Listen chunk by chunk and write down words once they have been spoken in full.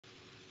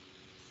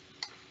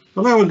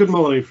Hello and good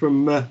morning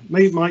from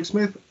me, Mike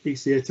Smith,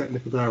 ECA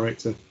Technical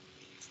Director.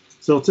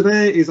 So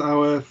today is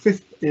our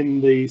fifth in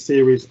the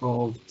series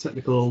of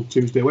Technical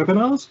Tuesday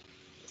webinars,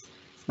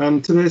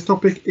 and today's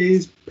topic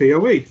is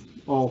PoE,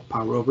 or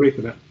Power over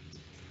Ethernet.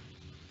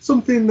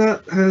 Something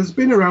that has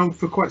been around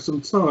for quite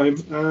some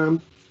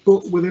time,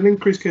 but with an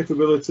increased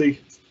capability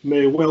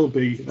may well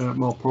be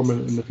more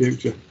prominent in the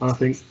future. I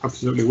think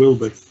absolutely will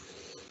be.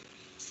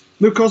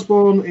 Luke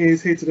Osborne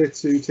is here today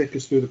to take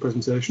us through the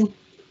presentation.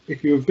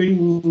 If you have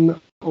been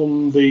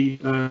on the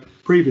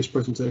previous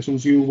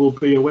presentations, you will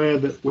be aware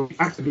that we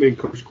actively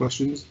encourage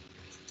questions.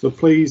 So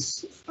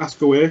please ask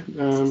away.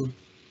 Don't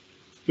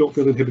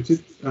feel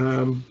inhibited.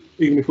 Even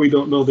if we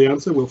don't know the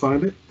answer, we'll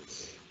find it.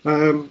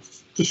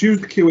 Just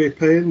use the QA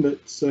pane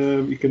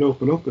that you can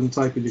open up and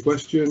type in your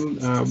question.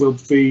 We'll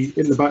be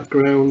in the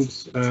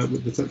background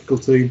with the technical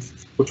team.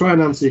 We'll try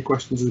and answer your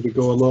questions as we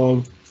go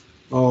along.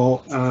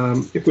 Or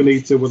if we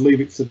need to, we'll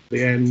leave it to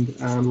the end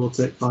and we'll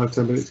take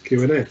 5-10 minutes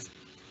Q&A.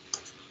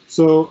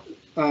 So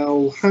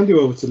I'll hand you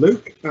over to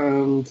Luke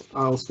and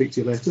I'll speak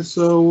to you later.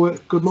 So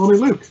good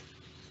morning, Luke.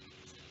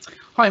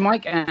 Hi,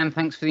 Mike, and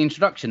thanks for the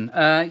introduction.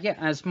 Yeah,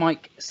 as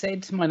Mike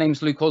said, my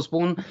name's Luke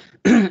Osborne,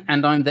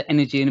 and I'm the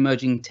Energy and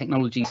Emerging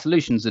Technology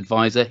Solutions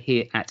Advisor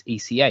here at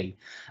ECA.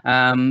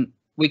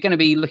 We're going to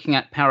be looking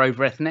at Power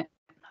over Ethernet,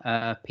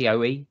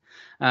 PoE,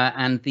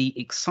 and the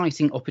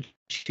exciting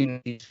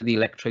opportunities for the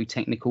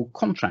electrotechnical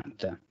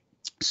contractor.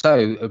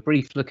 So a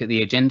brief look at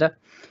the agenda.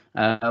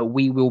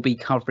 We will be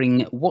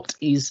covering what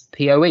is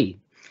PoE.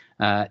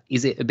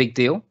 Is it a big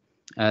deal?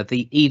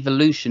 The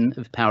evolution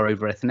of Power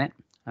over Ethernet.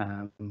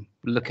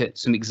 Look at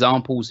some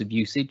examples of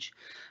usage,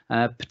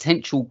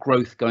 potential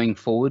growth going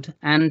forward,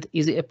 and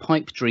is it a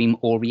pipe dream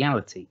or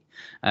reality?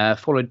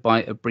 Followed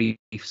by a brief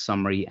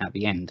summary at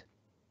the end.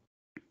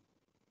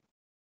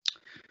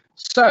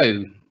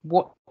 So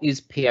what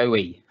is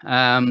PoE?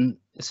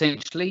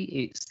 Essentially,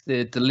 it's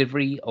the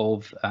delivery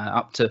of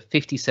up to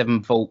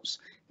 57 volts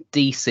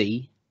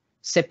DC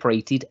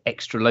separated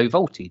extra low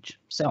voltage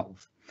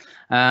cells.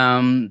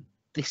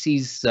 This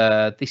is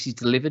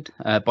delivered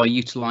by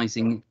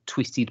utilising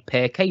twisted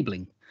pair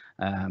cabling,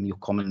 your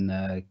common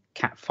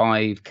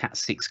Cat5,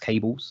 Cat6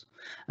 cables,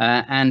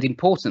 and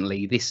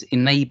importantly, this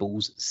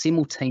enables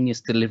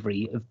simultaneous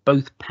delivery of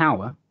both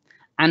power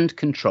and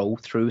control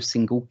through a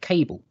single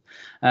cable,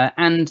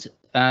 and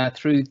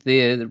through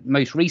the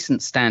most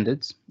recent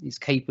standards, is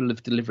capable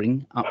of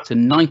delivering up to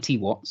 90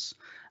 watts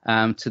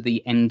to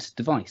the end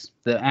device.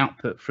 The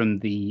output from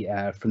the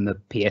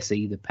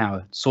PSE, the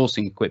power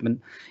sourcing equipment,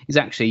 is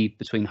actually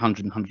between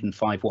 100 and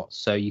 105 watts.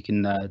 So you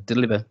can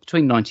deliver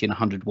between 90 and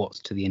 100 watts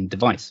to the end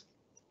device.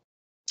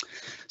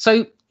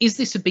 So is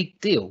this a big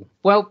deal?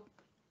 Well,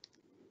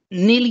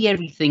 nearly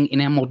everything in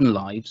our modern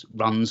lives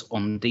runs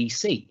on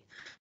DC.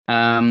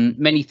 For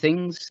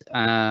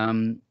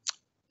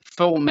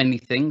many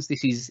things,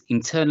 this is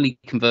internally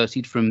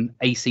converted from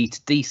AC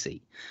to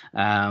DC.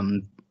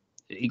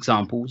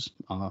 Examples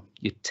are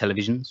your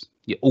televisions,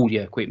 your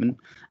audio equipment,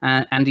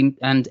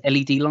 and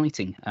LED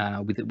lighting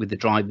with the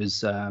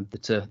drivers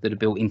that are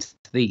built into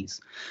these.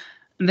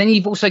 And then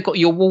you've also got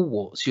your wall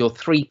warts, your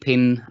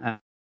 3-pin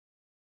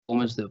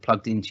transformers that are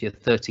plugged into your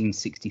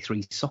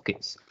 1363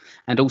 sockets,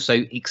 and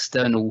also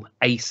external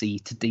AC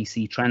to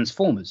DC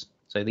transformers.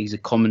 So these are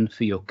common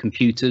for your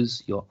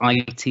computers, your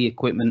IT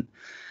equipment,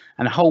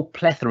 and a whole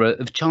plethora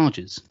of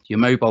chargers, your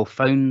mobile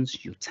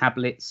phones, your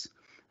tablets,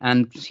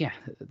 and yeah,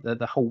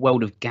 the whole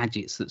world of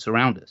gadgets that's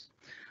around us.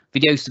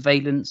 Video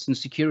surveillance and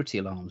security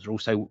alarms are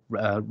also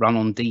run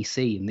on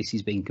DC, and this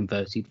is being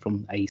converted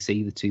from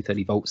AC, the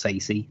 230 volts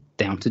AC,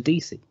 down to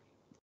DC.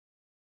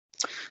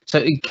 So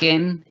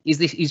again,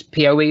 is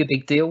PoE a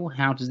big deal?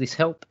 How does this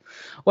help?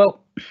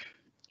 Well,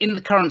 in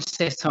the current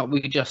setup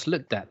we just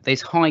looked at,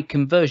 there's high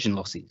conversion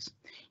losses.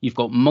 You've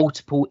got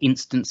multiple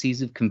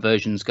instances of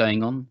conversions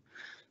going on.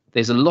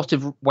 There's a lot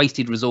of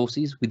wasted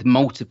resources with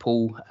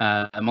multiple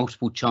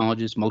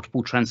chargers,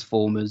 multiple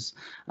transformers,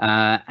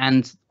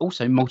 and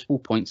also multiple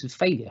points of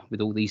failure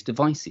with all these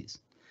devices.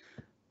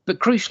 But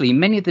crucially,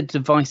 many of the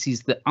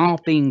devices that are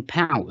being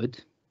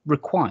powered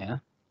require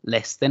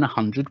less than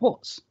 100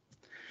 watts.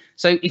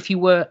 So if you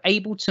were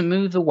able to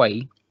move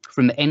away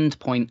from the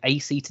endpoint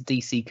AC to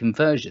DC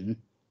conversion,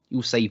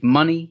 you'll save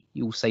money,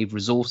 you'll save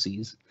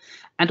resources,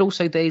 and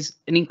also there's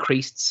an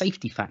increased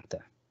safety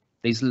factor.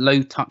 There's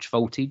low touch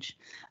voltage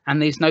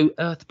and there's no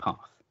earth path.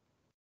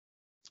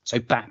 So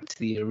back to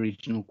the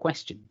original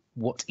question,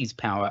 what is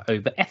Power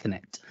over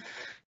Ethernet?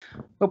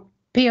 Well,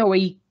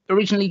 PoE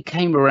originally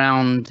came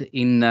around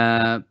in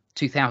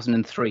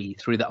 2003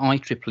 through the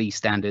IEEE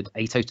standard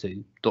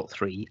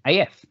 802.3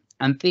 AF,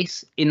 and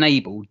this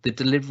enabled the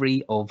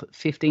delivery of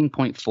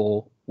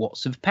 15.4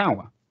 watts of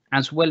power,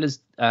 as well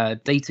as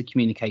data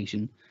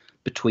communication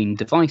between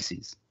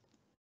devices.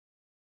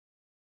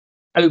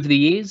 Over the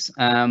years,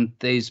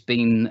 there's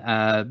been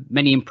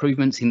many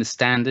improvements in the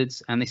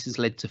standards, and this has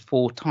led to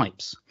 4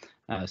 types.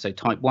 So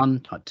type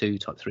 1, type 2,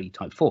 type 3,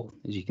 type 4,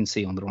 as you can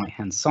see on the right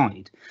hand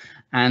side.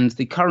 And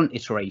the current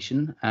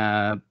iteration,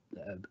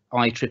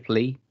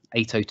 IEEE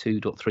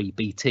 802.3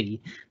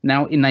 BT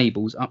now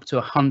enables up to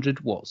 100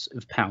 watts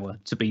of power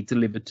to be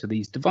delivered to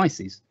these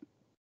devices.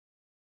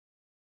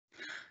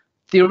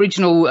 The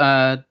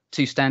original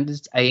two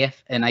standards,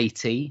 AF and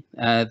AT,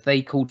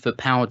 they called for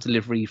power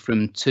delivery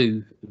from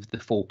 2 of the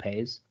 4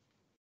 pairs.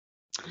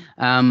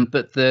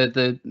 But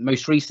the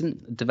most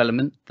recent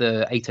development,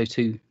 the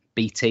 802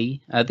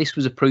 BT, this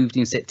was approved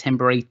in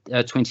September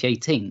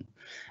 2018.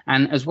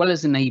 And as well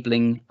as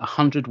enabling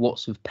 100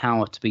 watts of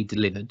power to be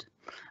delivered,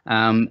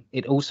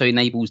 it also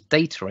enables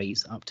data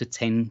rates up to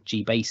 10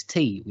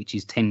 G-base-T, which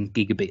is 10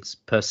 gigabits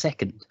per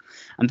second.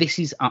 And this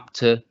is up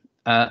to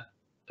a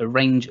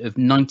range of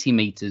 90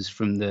 meters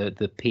from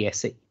the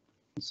PSE,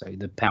 so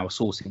the power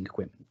sourcing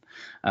equipment.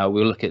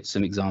 We'll look at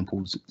some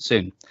examples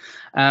soon.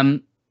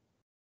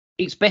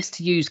 It's best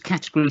to use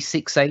category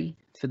 6A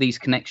for these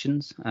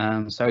connections.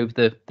 So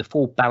the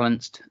 4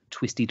 balanced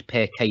twisted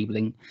pair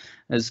cabling,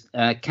 as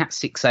Cat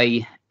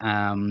 6A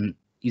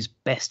is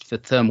best for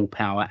thermal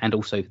power and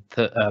also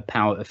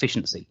power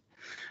efficiency.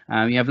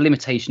 You have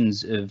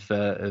limitations of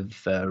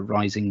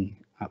rising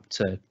up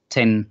to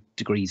 10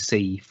 degrees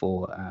C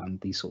for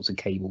these sorts of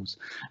cables.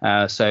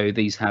 So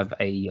these have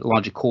a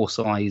larger core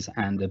size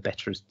and are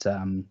better at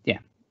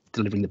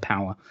delivering the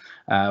power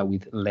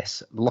with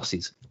less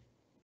losses.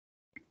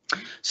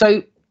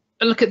 So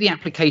a look at the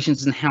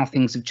applications and how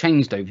things have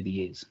changed over the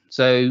years.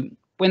 So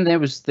when there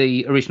was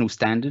the original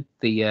standard,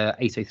 the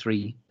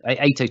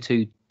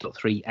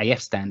 802.3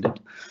 AF standard,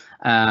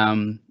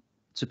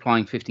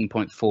 supplying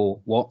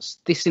 15.4 watts,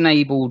 this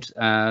enabled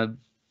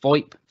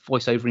VoIP,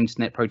 voice over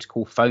internet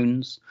protocol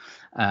phones,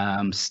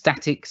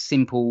 static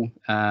simple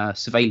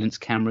surveillance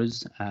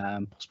cameras,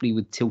 possibly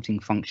with tilting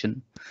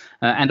function,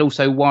 and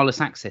also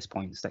wireless access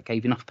points that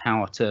gave enough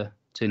power to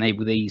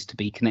enable these to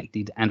be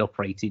connected and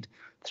operated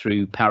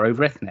through power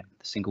over Ethernet,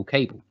 the single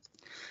cable.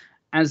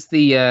 As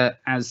the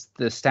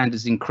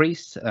standards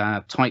increased,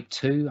 Type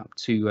 2 up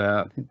to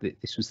I think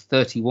this was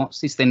 30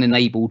 watts. This then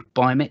enabled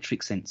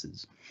biometric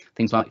sensors,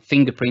 things like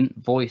fingerprint,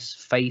 voice,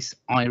 face,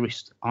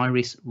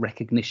 iris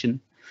recognition.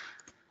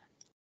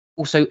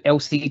 Also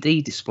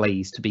LCD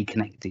displays to be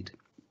connected.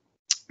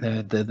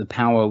 The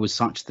power was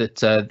such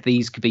that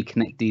these could be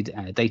connected,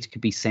 data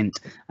could be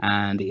sent,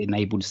 and it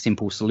enabled a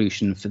simple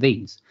solution for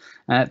these.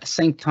 At the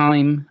same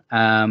time,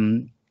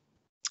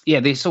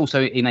 this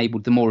also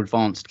enabled the more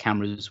advanced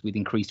cameras with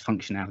increased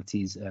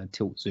functionalities,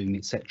 tilt, zoom,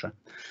 etc.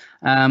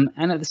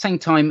 And at the same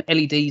time,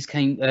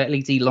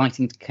 LED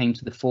lighting came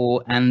to the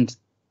fore, and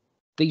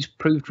these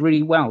proved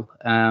really well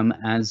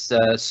as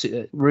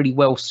really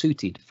well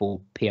suited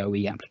for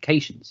PoE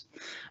applications.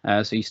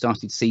 So you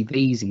started to see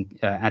these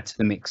add to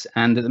the mix,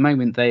 and at the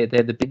moment they're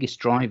the biggest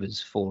drivers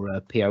for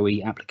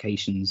PoE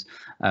applications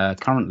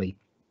currently.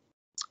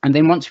 And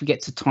then once we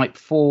get to Type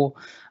 4,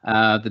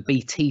 the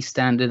BT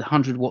standard,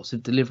 100 watts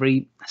of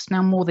delivery, that's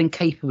now more than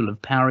capable of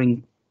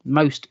powering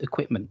most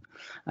equipment.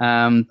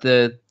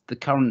 The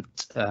current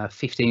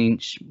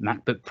 15-inch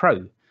MacBook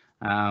Pro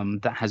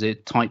that has a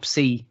Type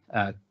C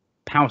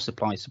power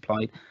supply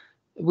supplied,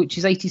 which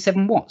is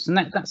 87 watts, and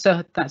that's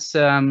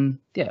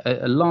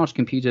a large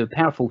computer, a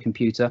powerful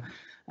computer.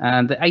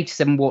 The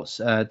 87 watts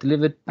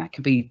delivered, that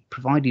can be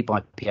provided by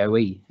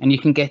PoE, and you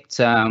can get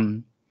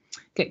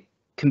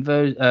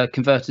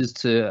converters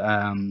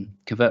to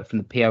convert from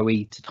the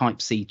PoE to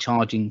Type C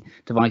charging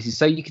devices.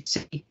 So you could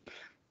see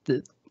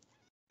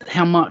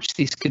how much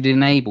this could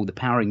enable the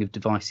powering of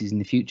devices in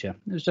the future.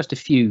 There's just a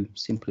few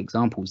simple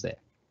examples there.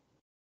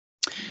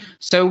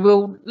 So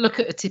we'll look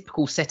at a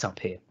typical setup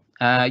here.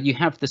 You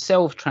have the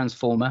self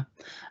transformer,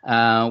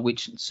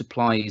 which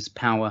supplies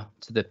power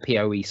to the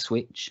PoE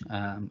switch,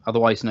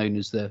 otherwise known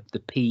as the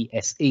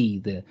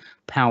PSE, the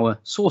power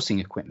sourcing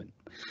equipment.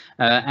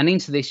 And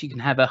into this, you can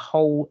have a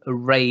whole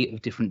array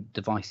of different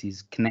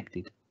devices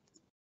connected.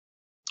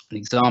 An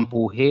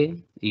example here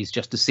is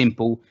just a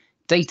simple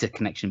data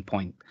connection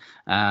point,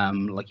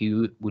 like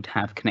you would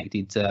have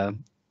connected to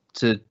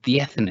the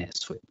Ethernet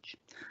switch.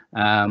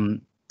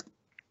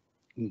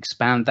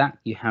 Expand that,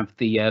 you have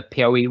the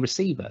PoE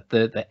receiver,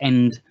 the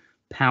end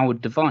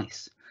powered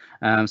device.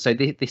 So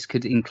this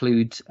could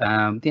include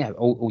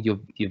all your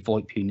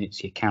VoIP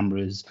units, your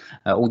cameras,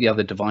 all the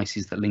other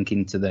devices that link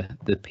into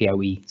the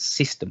PoE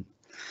system.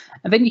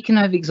 And then you can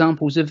have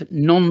examples of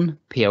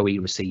non-PoE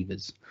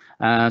receivers.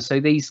 So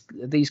these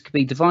could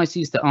be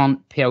devices that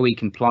aren't PoE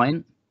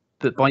compliant,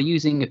 but by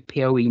using a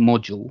PoE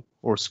module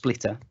or a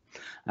splitter,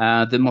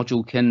 the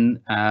module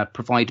can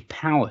provide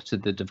power to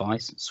the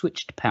device,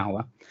 switched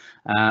power.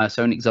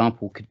 So an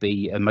example could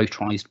be a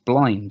motorized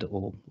blind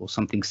or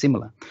something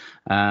similar,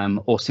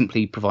 or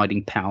simply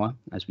providing power,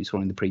 as we saw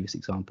in the previous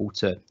example,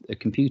 to a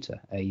computer,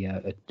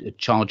 a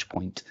charge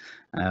point,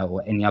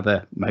 or any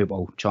other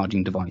mobile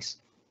charging device.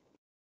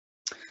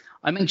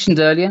 I mentioned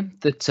earlier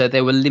that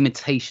there were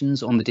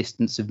limitations on the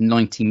distance of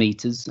 90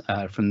 meters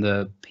from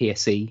the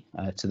PSE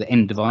to the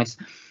end device.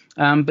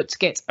 But to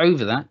get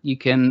over that, you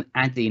can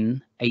add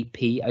in a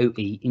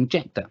PoE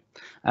injector.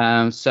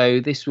 So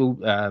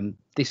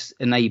this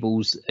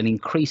enables an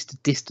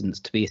increased distance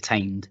to be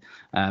attained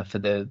for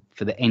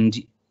the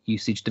end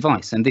usage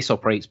device, and this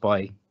operates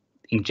by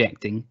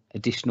injecting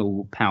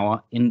additional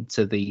power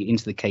into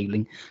the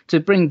cabling to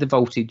bring the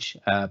voltage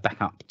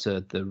back up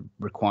to the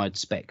required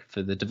spec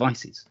for the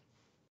devices.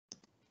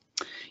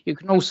 You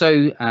can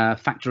also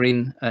factor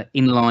in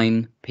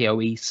inline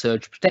PoE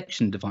surge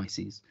protection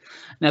devices.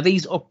 Now,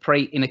 these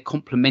operate in a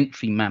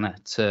complementary manner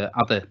to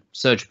other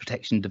surge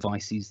protection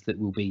devices that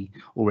will be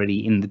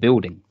already in the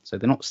building. So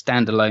they're not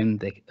standalone,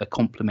 they're a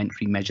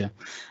complementary measure.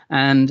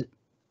 And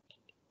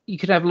you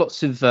could have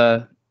lots of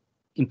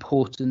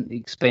important,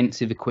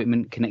 expensive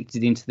equipment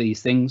connected into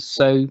these things,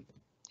 so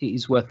it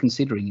is worth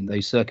considering in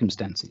those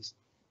circumstances.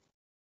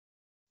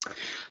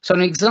 So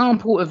an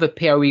example of a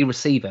PoE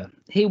receiver.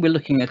 Here we're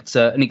looking at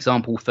an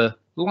example for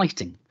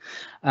lighting.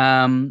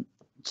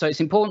 So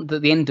it's important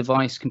that the end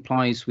device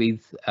complies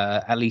with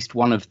at least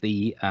one of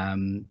the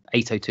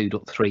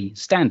 802.3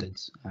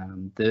 standards.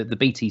 The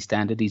BT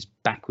standard is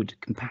backward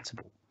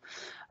compatible.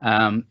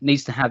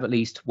 Needs to have at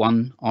least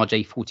one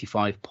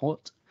RJ45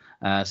 port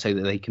so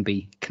that they can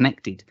be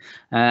connected.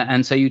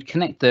 And so you'd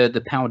connect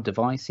the powered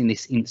device, in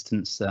this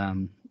instance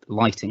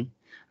lighting,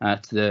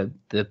 to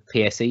the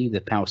PSE,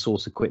 the power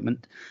source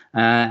equipment,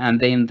 and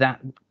then that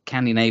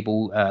can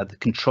enable the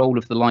control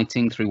of the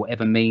lighting through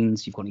whatever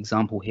means. You've got an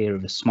example here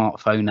of a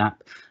smartphone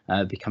app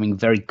becoming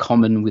very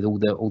common with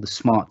all the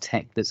smart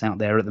tech that's out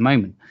there at the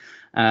moment.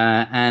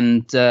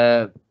 And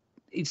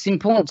it's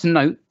important to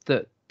note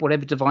that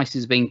whatever device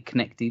is being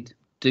connected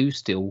do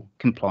still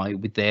comply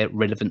with their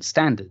relevant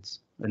standards.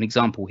 An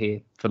example here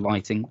for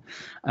lighting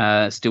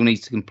still needs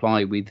to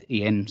comply with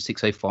EN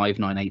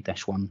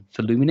 60598-1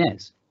 for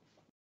luminaires.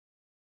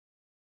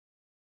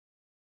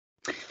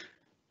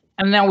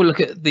 And now we'll look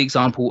at the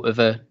example of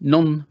a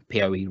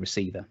non-PoE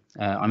receiver.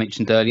 I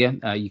mentioned earlier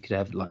you could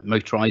have like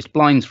motorized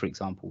blinds, for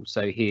example.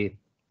 So here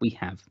we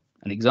have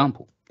an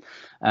example.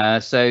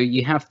 So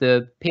you have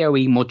the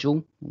PoE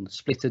module, or the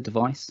splitter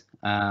device,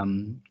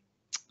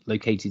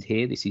 located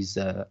here. This is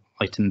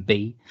item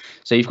B.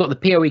 So you've got the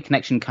PoE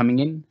connection coming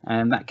in,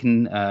 and that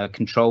can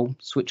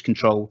switch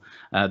control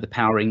the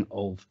powering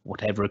of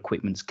whatever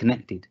equipment's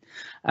connected.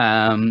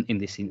 In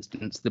this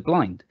instance, the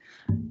blind.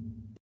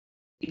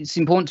 It's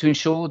important to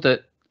ensure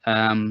that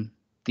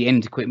the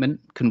end equipment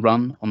can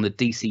run on the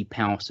DC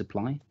power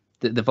supply,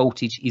 that the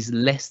voltage is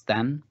less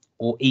than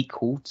or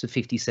equal to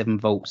 57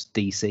 volts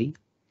DC,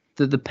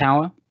 that the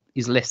power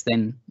is less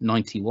than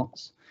 90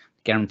 watts,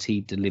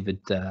 guaranteed delivered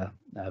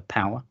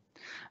power.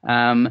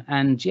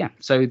 And yeah,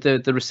 so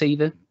the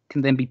receiver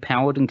can then be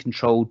powered and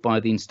controlled by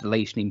the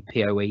installation in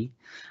PoE,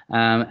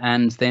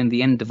 and then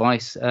the end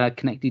device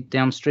connected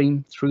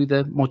downstream through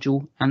the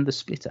module and the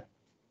splitter.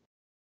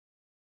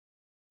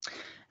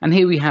 And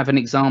here we have an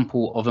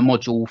example of a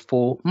module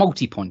for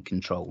multi-point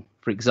control.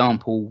 For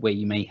example, where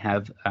you may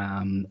have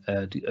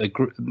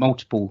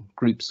multiple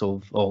groups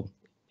of, or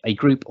a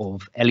group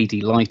of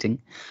LED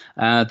lighting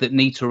that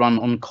need to run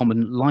on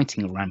common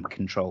lighting ramp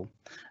control.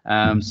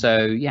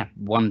 So yeah,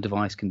 one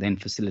device can then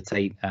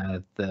facilitate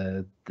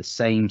the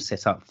same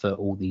setup for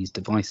all these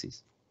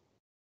devices.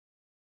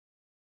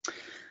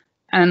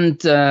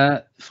 And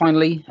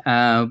finally,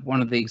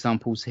 one of the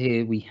examples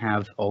here we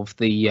have of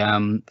the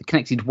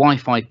connected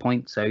Wi-Fi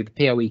point. So the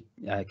PoE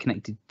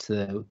connected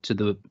to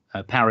the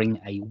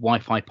powering a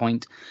Wi-Fi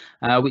point,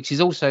 which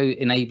is also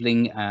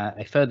enabling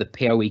a further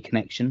PoE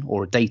connection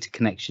or a data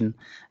connection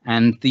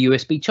and the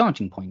USB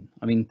charging point.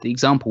 I mean, the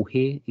example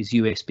here is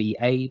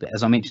USB-A, but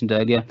as I mentioned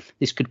earlier,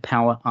 this could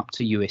power up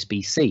to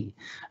USB-C,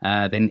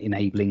 then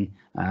enabling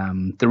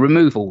the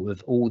removal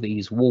of all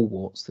these wall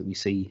warts that we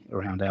see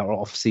around our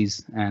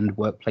offices and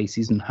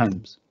workplaces and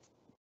homes.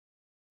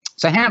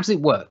 So how does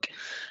it work?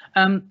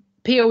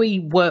 PoE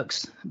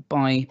works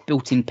by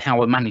built-in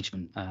power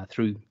management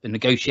through the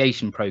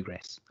negotiation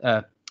process.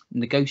 The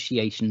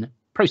PSE,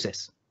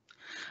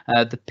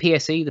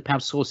 the power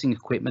sourcing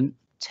equipment,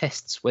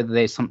 tests whether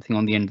there's something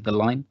on the end of the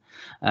line,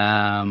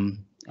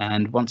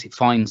 and once it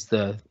finds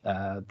the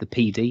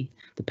PD,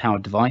 the power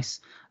device,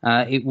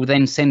 it will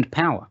then send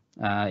power,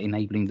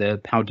 enabling the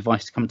power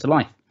device to come to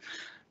life.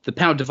 The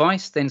power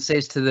device then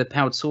says to the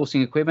powered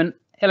sourcing equipment,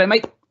 "Hello,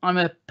 mate. I'm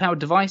a powered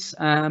device.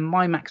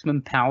 My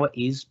maximum power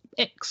is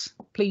X.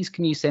 Please,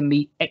 can you send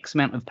me X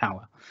amount of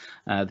power?"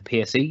 The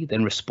PSE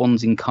then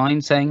responds in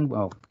kind, saying,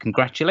 "Well,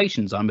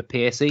 congratulations, I'm a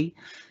PSE.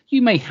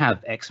 You may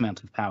have X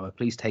amount of power.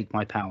 Please take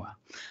my power."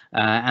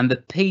 And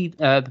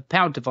the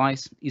powered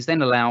device is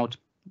then allowed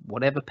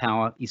whatever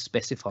power is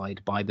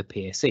specified by the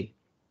PSE.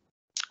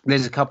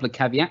 There's a couple of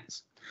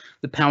caveats.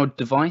 The powered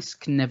device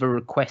can never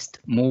request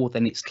more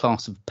than its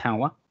class of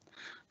power.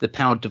 The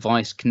powered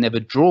device can never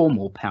draw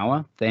more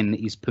power than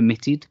is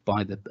permitted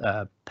by the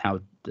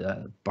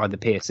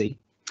PSE,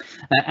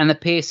 and the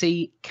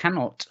PSE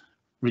cannot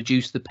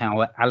reduce the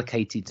power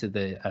allocated to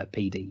the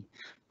PD,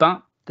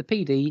 but the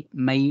PD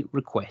may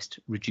request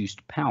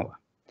reduced power.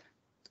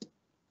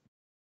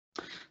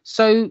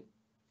 So,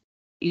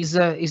 is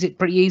it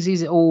pretty easy?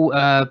 Is it all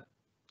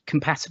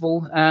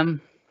compatible?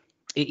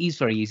 It is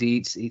very easy.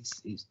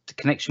 It's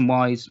connection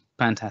wise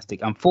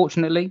fantastic.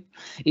 Unfortunately,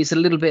 it's a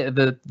little bit of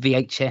a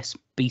VHS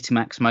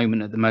Betamax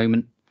moment at the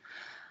moment.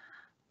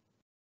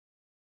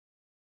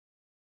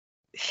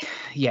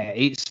 Yeah,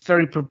 it's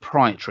very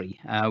proprietary,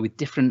 with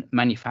different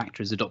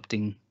manufacturers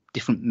adopting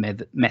different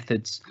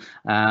methods,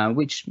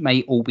 which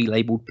may all be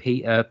labelled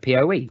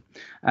PoE,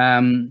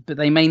 but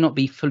they may not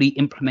be fully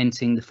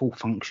implementing the full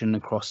function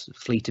across a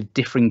fleet of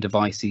differing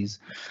devices,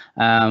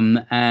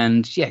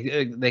 and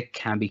yeah, there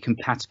can be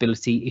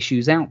compatibility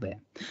issues out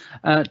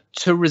there.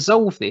 To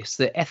resolve this,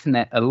 the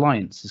Ethernet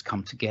Alliance has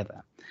come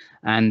together,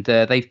 and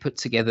they've put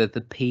together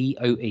the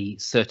PoE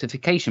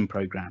certification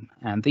program,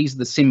 and these are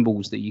the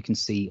symbols that you can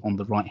see on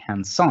the right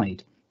hand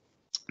side.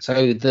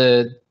 So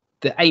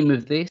the aim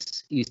of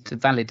this is to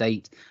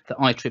validate the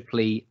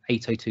IEEE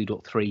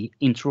 802.3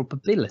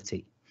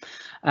 interoperability.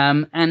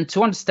 And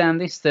to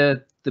understand this,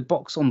 the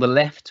box on the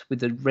left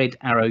with the red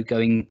arrow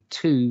going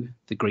to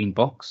the green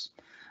box,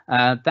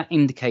 that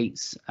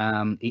indicates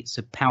it's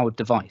a powered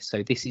device.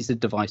 So this is a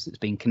device that's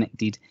being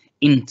connected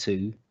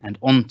into and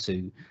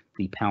onto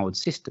the powered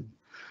system.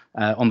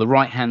 On the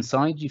right hand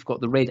side, you've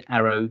got the red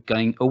arrow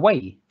going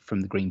away from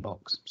the green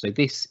box. So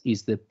this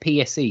is the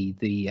PSE,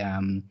 the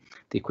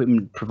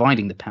equipment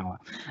providing the power.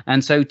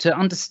 And so to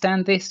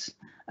understand this,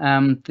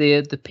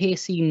 the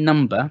PSE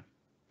number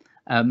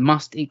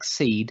must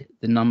exceed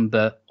the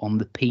number on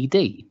the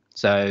PD.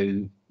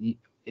 So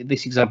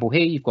this example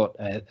here, you've got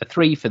a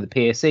 3 for the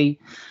PSE,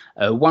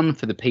 1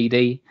 for the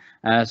PD.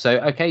 So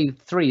okay,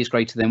 3 is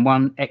greater than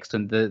 1.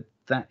 Excellent.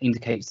 That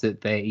indicates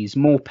that there is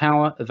more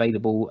power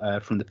available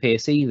from the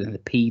PSE than the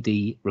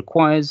PD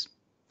requires.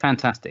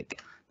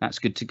 Fantastic. That's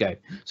good to go.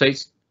 So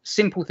it's a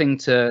simple thing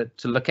to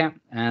look at,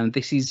 and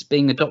this is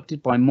being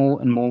adopted by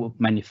more and more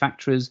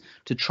manufacturers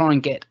to try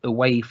and get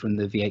away from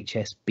the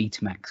VHS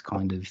Betamax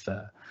kind of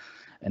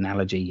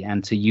analogy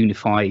and to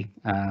unify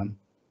the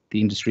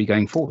industry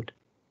going forward.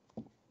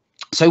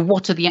 So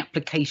what are the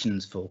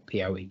applications for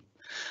PoE?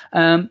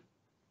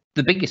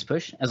 The biggest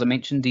push, as I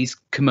mentioned, is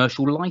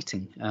commercial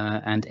lighting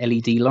and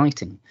LED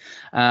lighting,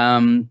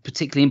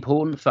 particularly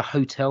important for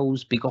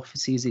hotels, big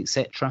offices,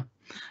 etc.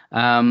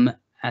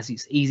 As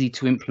it's easy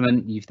to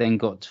implement, you've then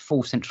got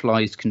full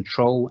centralized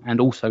control and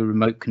also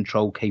remote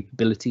control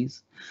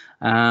capabilities.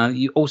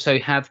 You also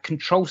have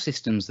control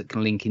systems that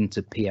can link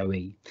into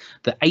PoE,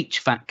 the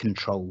HVAC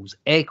controls,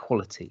 air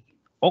quality,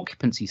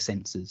 occupancy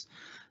sensors,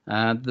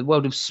 the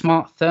world of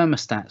smart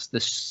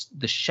thermostats,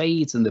 the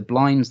shades and the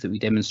blinds that we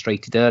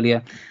demonstrated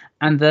earlier,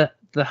 and the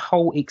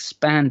whole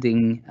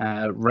expanding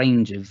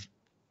range of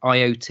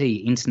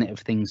IoT, Internet of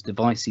Things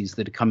devices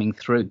that are coming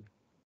through.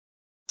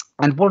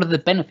 And what are the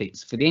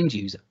benefits for the end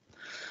user?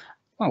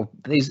 Well,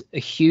 there's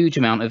a huge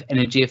amount of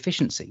energy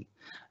efficiency.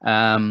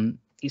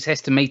 It's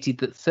estimated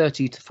that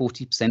 30 to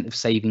 40% of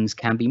savings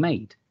can be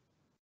made.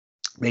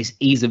 There's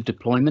ease of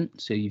deployment,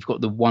 so you've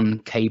got the one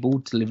cable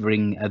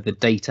delivering the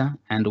data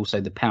and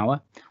also the power,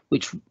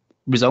 which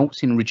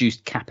results in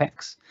reduced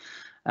capex.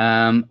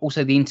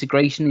 Also the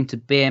integration into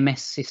BMS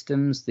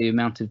systems, the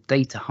amount of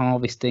data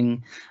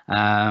harvesting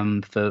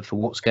for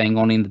what's going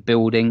on in the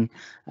building,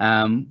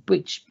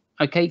 which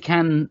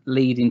can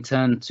lead in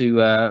turn to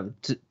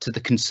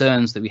the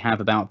concerns that we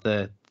have about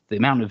the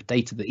amount of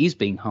data that is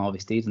being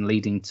harvested and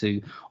leading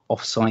to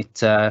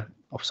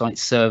offsite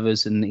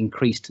servers and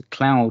increased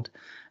cloud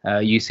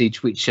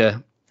usage, which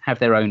have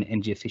their own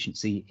energy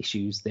efficiency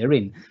issues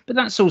therein. But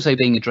that's also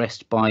being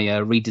addressed by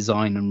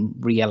redesign and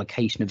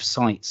reallocation of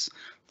sites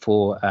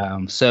for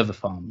server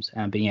farms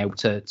and being able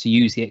to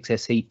use the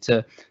excess heat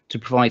to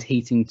provide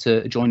heating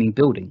to adjoining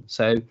buildings.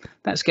 So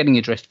that's getting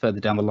addressed further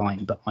down the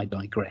line, but I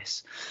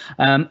digress.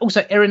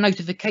 Also, error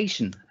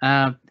notification.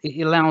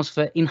 It allows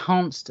for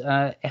enhanced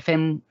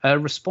FM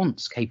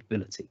response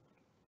capability.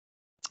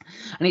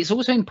 And it's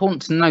also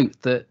important to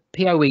note that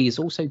PoE is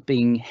also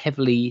being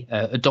heavily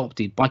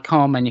adopted by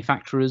car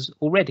manufacturers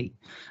already.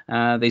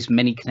 There's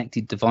many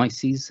connected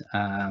devices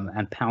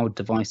and powered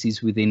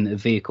devices within a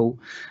vehicle,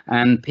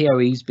 and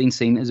PoE has been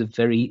seen as a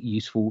very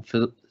useful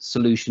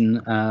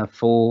solution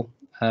for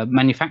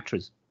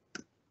manufacturers.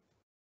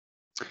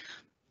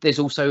 There's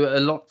also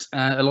a lot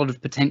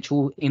of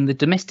potential in the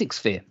domestic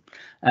sphere.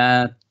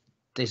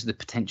 There's the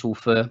potential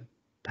for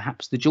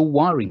perhaps the dual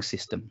wiring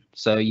system.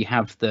 So you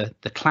have the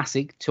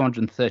classic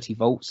 230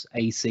 volts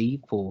AC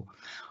for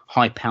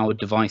high powered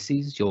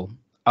devices, your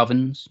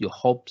ovens, your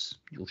hobs,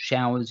 your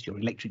showers, your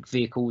electric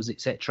vehicles,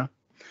 etc.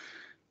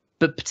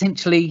 But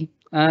potentially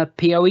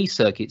PoE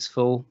circuits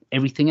for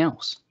everything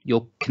else,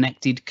 your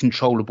connected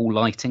controllable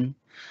lighting,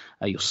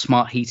 your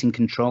smart heating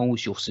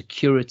controls, your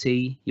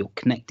security, your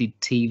connected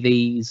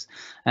TVs,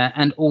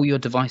 and all your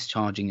device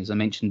charging, as I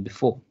mentioned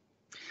before.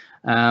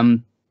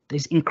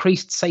 There's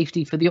increased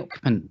safety for the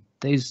occupant.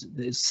 There's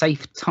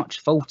safe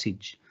touch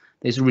voltage.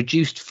 There's a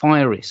reduced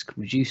fire risk,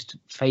 reduced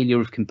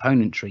failure of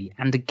componentry,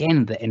 and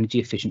again, the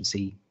energy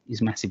efficiency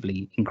is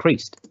massively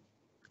increased.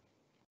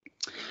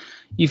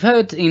 You've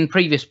heard in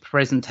previous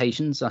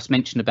presentations us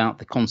mention about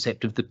the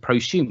concept of the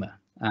prosumer.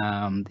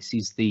 This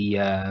is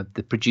the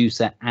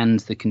producer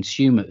and the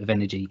consumer of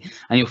energy,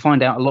 and you'll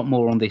find out a lot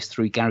more on this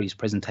through Gary's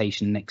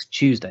presentation next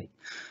Tuesday.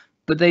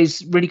 But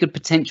there's really good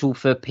potential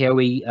for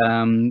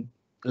PoE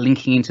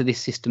linking into this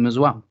system as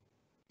well.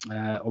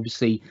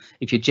 Obviously,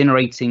 if you're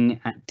generating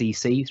at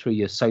DC through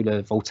your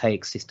solar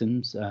voltaic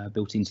systems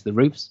built into the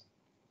roofs,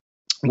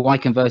 why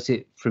convert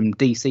it from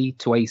DC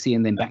to AC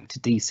and then back to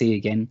DC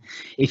again?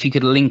 If you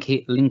could link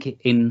it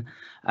in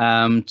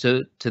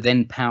to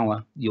then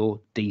power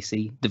your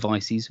DC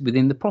devices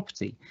within the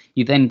property,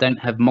 you then don't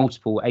have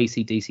multiple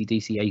AC, DC,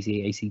 DC,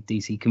 AC, AC,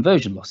 DC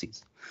conversion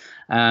losses.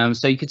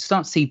 So you could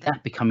start to see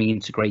that becoming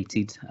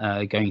integrated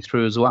going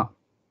through as well.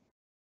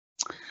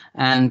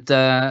 And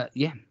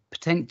yeah,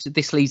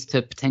 this leads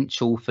to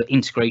potential for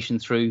integration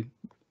through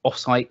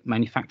off-site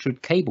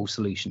manufactured cable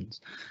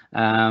solutions.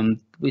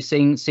 We're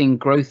seeing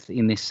growth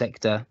in this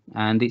sector,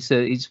 and it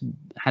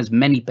has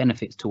many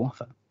benefits to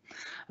offer.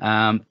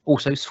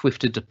 Also,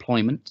 swifter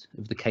deployment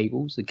of the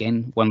cables.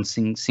 Again, one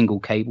single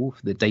cable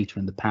for the data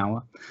and the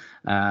power,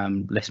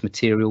 less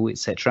material,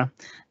 etc.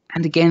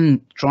 And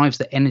again, drives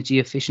the energy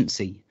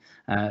efficiency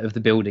of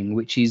the building,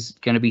 which is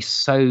going to be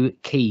so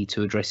key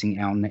to addressing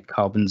our net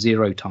carbon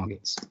zero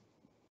targets.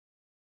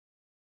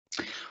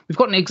 We've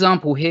got an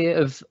example here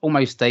of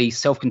almost a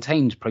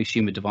self-contained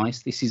prosumer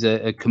device. This is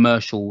a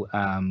commercial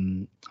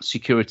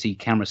security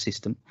camera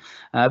system,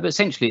 but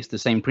essentially it's the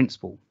same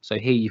principle. So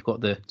here you've got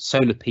the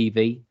solar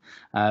PV,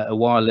 a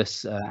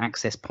wireless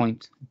access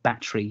point,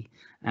 battery,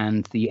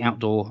 and the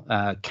outdoor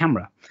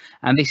camera.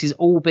 And this is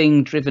all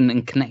being driven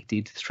and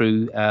connected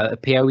through a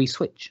PoE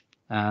switch.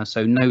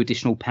 So no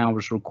additional power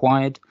is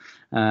required,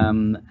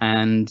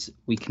 and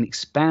we can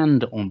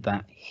expand on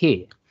that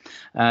here.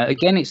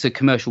 Again, it's a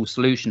commercial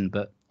solution,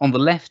 but on the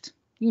left,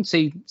 you can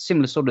see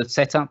similar sort of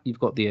setup. You've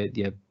got the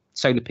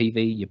solar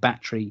PV, your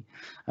battery,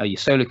 your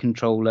solar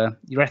controller,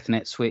 your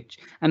Ethernet switch,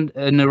 and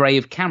an array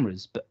of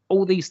cameras. But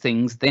all these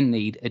things then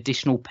need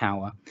additional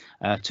power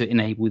to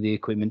enable the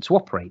equipment to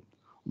operate.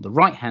 On the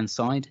right-hand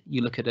side,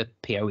 you look at a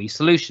PoE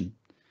solution,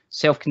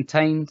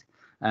 self-contained.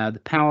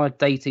 The power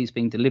data is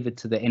being delivered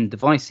to the end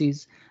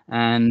devices,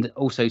 and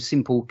also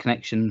simple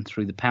connection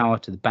through the power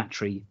to the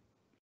battery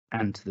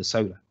and to the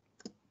solar.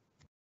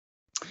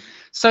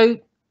 So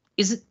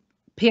is it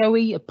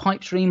PoE a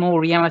pipe dream or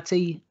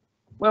reality?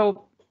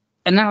 Well,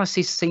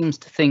 analysis seems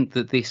to think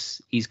that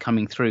this is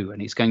coming through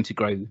and it's going to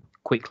grow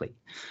quickly.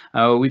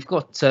 We've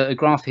got a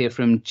graph here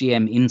from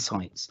GM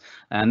Insights,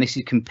 and this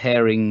is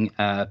comparing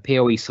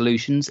PoE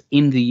solutions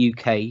in the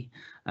UK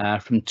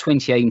from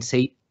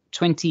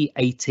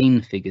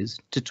 2018 figures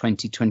to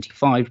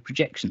 2025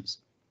 projections.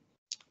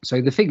 So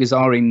the figures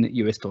are in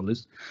US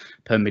dollars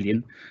per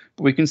million,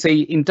 but we can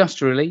see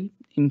industrially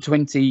in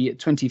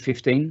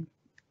 2015,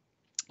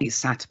 it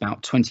sat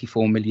about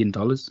 $24 million,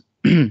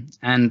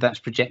 and that's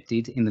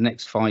projected in the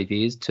next 5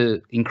 years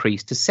to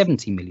increase to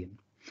 70 million.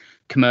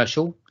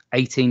 Commercial,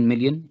 18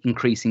 million,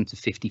 increasing to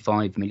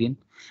 55 million,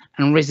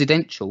 and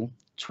residential,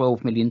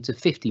 12 million to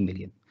 50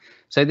 million.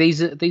 So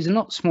these are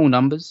not small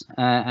numbers,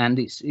 and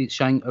it's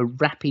showing a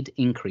rapid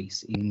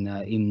increase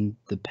in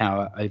the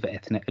power over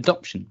Ethernet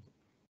adoption.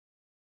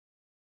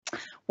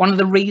 One of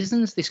the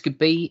reasons this could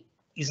be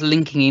is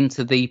linking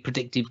into the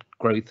predicted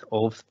growth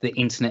of the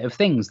Internet of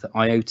Things, the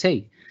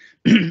IoT.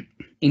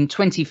 In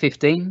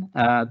 2015,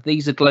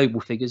 these are global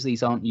figures,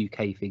 these aren't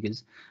UK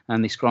figures,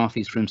 and this graph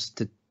is from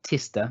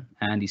Statista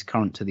and is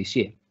current to this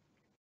year.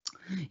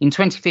 In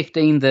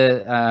 2015,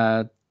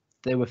 there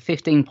were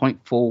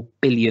 15.4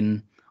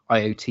 billion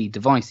IoT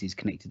devices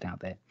connected out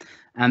there,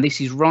 and this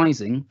is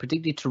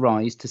predicted to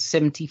rise to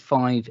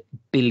 75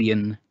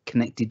 billion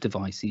connected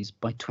devices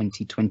by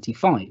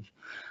 2025.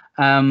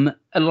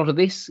 A lot of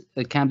this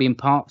can be in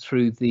part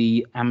through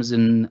the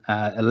Amazon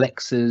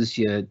Alexas,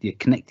 your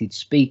connected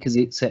speakers,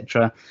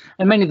 etc.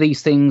 And many of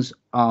these things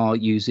are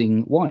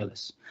using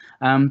wireless.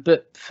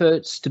 But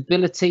for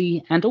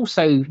stability and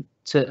also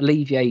to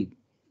alleviate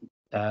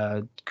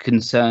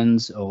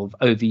concerns of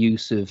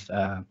overuse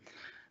of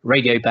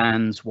radio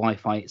bands,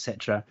 Wi-Fi,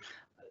 etc.,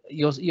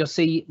 you'll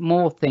see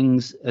more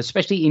things,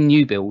 especially in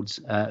new builds,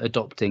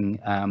 adopting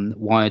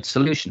wired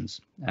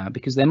solutions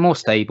because they're more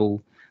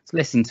stable. It's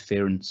less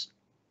interference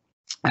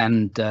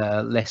and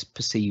less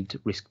perceived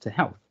risk to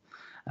health.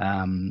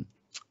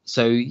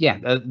 So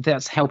yeah,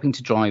 that's helping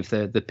to drive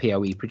the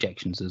PoE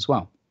projections as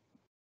well.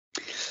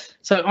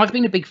 So I've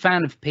been a big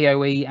fan of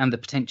PoE and the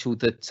potential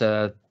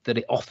that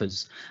it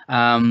offers.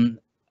 And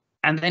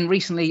then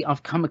recently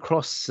I've come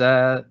across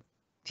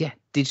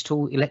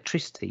digital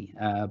electricity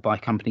by a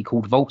company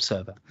called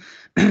VoltServer.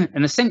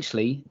 And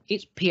essentially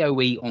it's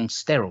PoE on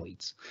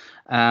steroids.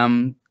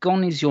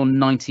 Gone is your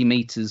 90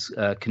 meters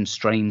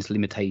constrained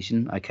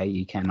limitation. Okay,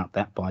 you can up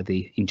that by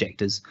the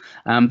injectors,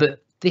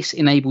 but this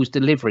enables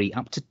delivery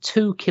up to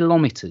 2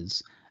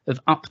 kilometers of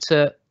up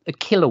to 1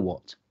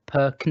 kilowatt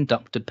per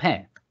conductor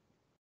pair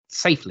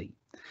safely.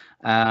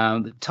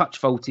 The touch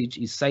voltage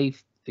is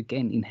safe,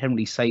 again,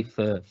 inherently safe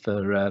for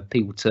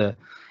people to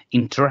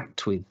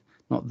interact with.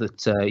 Not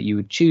that you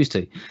would choose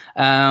to,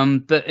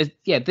 but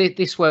yeah,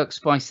 this works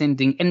by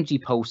sending energy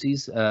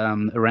pulses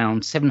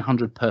around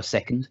 700 per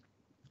second,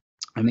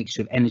 a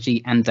mixture of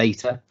energy and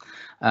data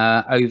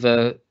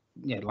over,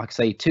 like I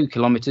say, 2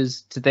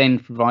 kilometers to then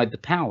provide the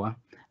power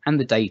and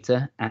the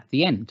data at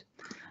the end.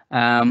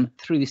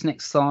 Through this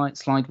next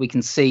slide, we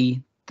can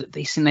see that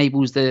this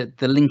enables the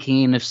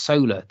linking in of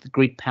solar, the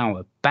grid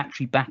power,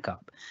 battery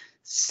backup,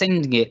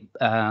 sending it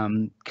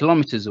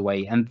kilometers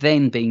away, and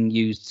then being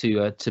used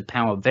to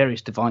power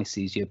various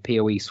devices, your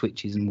PoE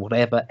switches and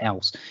whatever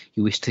else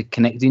you wish to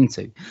connect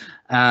into.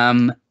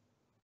 And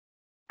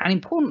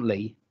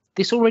importantly,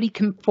 this already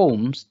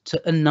conforms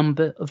to a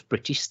number of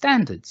British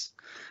standards.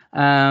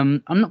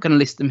 I'm not going to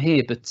list them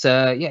here, but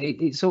yeah,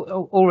 it's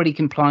already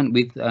compliant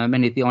with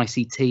many of the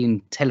ICT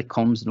and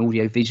telecoms and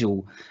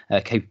audiovisual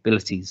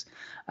capabilities.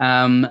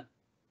 And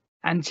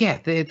yeah,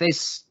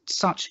 there's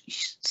such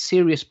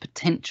serious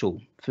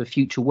potential for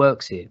future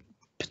works here,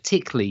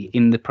 particularly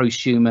in the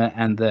prosumer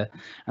and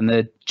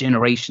the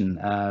generation,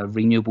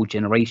 renewable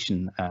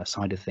generation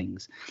side of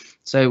things.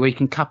 So we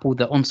can couple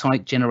the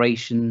on-site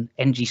generation,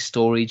 energy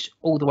storage,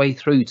 all the way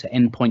through to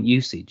endpoint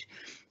usage.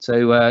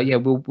 So yeah,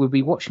 we'll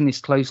be watching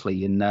this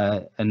closely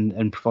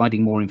and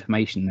providing more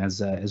information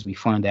as we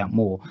find out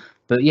more.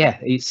 But yeah,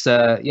 it's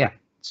yeah,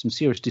 some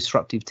serious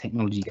disruptive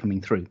technology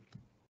coming through.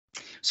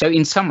 So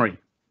in summary,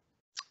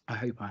 I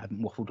hope I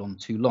haven't waffled on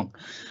too long.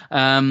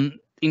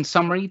 In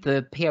summary,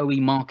 the PoE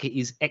market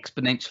is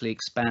exponentially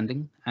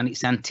expanding, and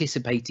it's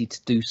anticipated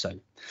to do so.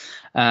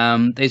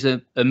 There's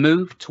a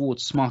move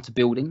towards smarter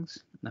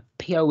buildings. Now,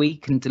 PoE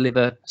can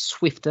deliver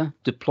swifter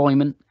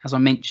deployment, as I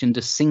mentioned,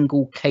 a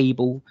single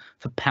cable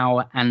for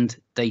power and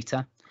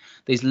data.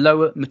 There's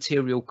lower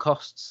material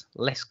costs,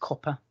 less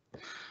copper.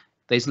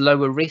 There's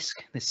lower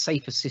risk, there's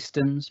safer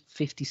systems,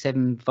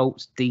 57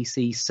 volts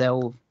DC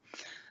cell.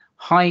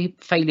 High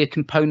failure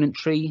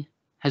componentry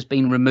has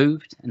been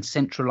removed and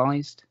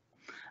centralized.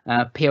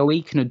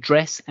 PoE can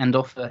address and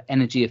offer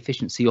energy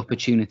efficiency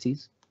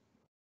opportunities.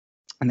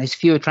 And there's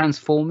fewer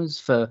transformers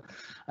for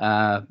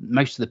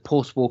most of the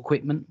portable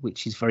equipment,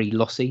 which is very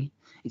lossy.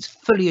 It's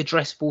fully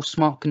addressable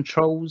smart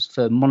controls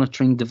for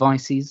monitoring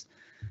devices,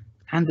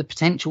 and the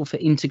potential for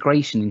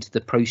integration into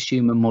the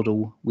prosumer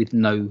model with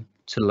no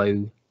to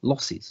low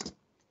losses.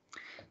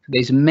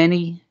 There's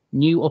many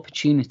new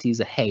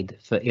opportunities ahead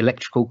for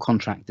electrical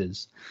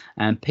contractors,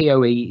 and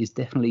PoE is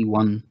definitely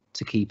one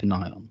to keep an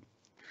eye on.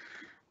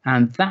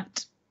 And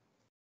that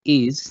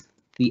is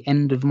the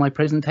end of my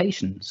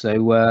presentation.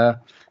 So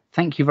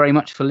thank you very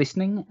much for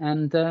listening,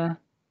 and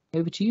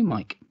over to you,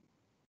 Mike.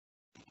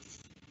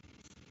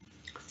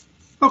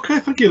 Okay,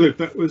 thank you, Luke.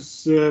 That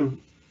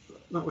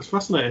was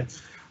fascinating.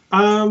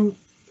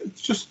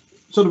 Just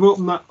sort of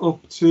open that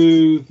up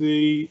to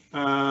the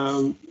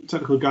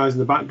technical guys in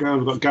the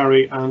background. We've got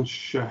Gary and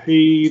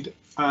Shahid.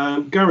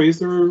 Gary, is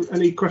there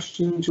any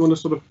questions you want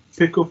to sort of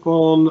pick up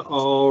on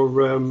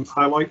or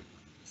highlight?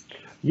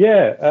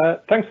 Yeah,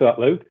 thanks for that,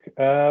 Luke.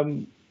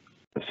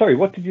 Sorry,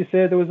 what did you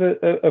say? There was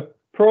a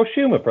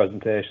prosumer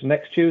presentation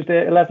next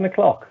Tuesday at 11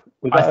 o'clock.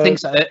 I think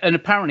so, and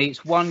apparently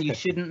it's one you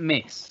shouldn't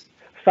miss.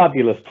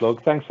 Fabulous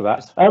plug, thanks for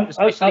that.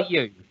 Especially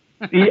you.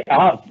 Yeah,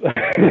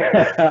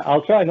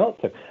 I'll try not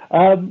to.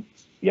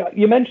 Yeah,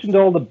 you mentioned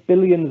all the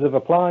billions of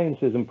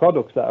appliances and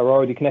products that are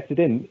already connected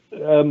in.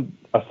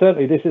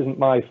 Certainly, this isn't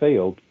my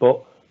field,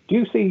 but do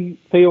you see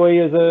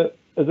PoE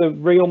as a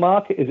real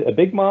market? Is it a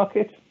big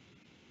market?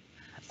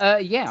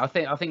 Yeah,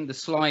 I think the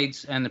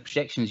slides and the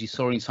projections you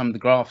saw in some of the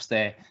graphs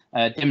there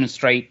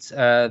demonstrate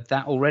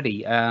that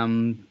already.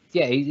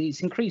 Yeah,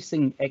 it's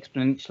increasing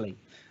exponentially.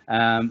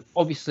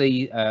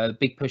 Obviously, a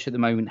big push at the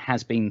moment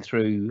has been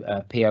through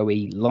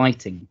PoE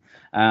lighting,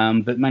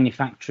 but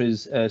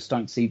manufacturers are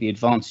starting to see the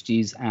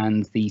advantages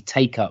and the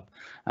take up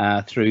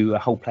through a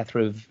whole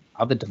plethora of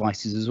other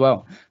devices as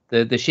well.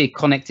 The sheer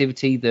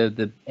connectivity,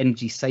 the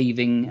energy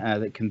saving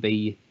that can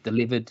be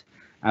delivered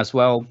as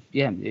well.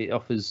 Yeah, it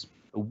offers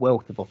a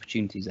wealth of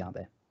opportunities out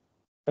there.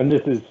 And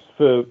this is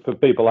for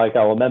people like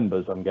our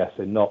members, I'm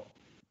guessing, not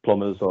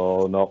plumbers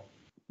or not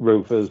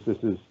roofers. This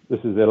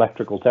is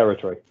electrical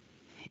territory.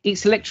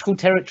 It's electrical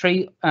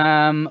territory.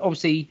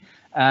 Obviously,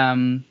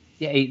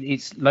 yeah,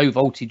 it's low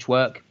voltage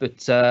work,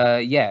 but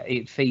yeah,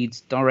 it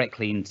feeds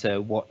directly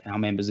into what our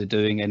members are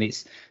doing, and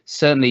it's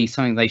certainly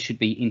something they should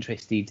be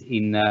interested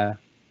in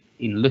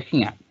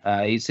looking at.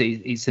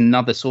 It's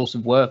another source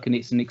of work, and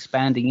it's an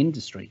expanding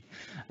industry.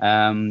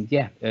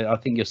 Yeah, I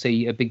think you'll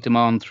see a big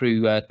demand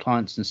through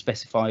clients and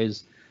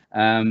specifiers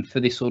for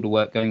this sort of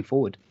work going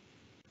forward.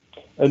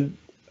 And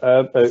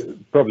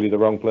probably the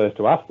wrong place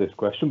to ask this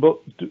question, but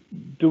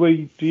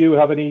do you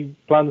have any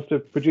plans to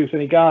produce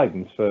any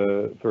guidance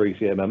for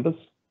ECA members?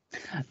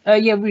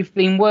 Yeah, we've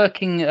been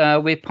working.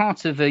 We're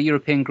part of a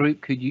European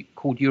group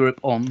called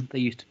Europe On. They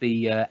used to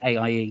be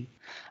AIE,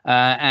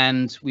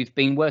 and we've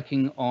been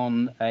working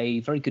on a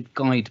very good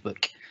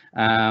guidebook,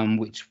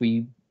 which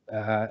we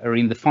are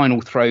in the final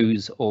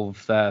throes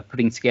of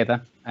putting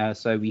together.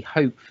 So we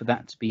hope for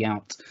that to be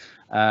out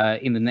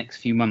in the next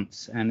few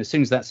months, and as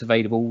soon as that's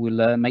available,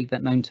 we'll make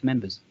that known to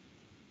members.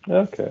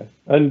 Okay.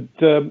 And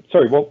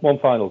sorry, one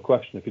final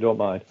question, if you don't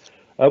mind.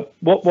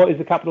 What is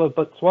the capital of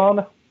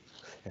Botswana?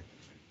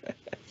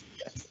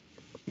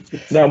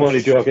 No, I'm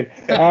only joking.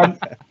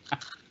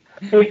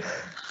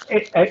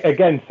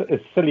 Again, a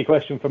silly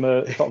question from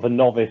a sort of a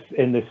novice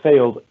in this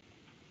field.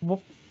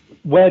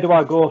 where do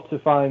I go to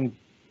find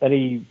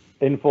any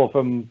info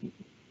from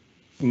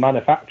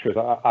manufacturers?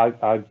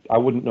 I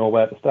wouldn't know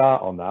where to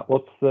start on that.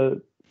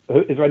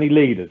 Is there any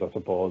leaders, I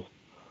suppose?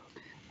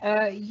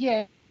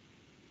 Yeah.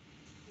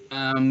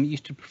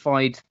 Used to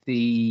provide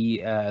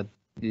the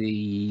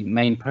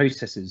main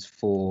processors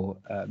for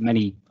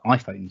many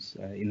iPhones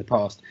in the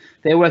past.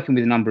 They're working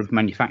with a number of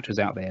manufacturers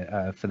out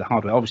there for the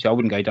hardware. Obviously, I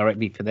wouldn't go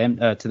directly for them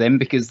to them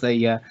because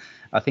they,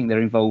 I think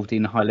they're involved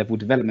in high-level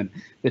development.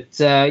 But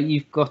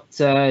you've got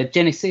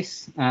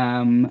Genesis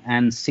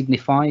and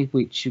Signify,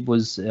 which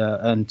was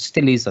and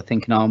still is, I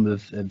think, an arm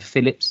of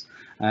Philips.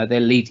 They're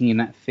leading in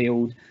that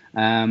field.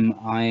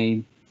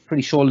 I'm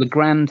pretty sure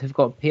Legrand have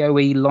got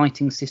PoE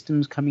lighting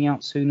systems coming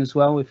out soon as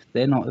well, if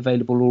they're not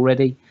available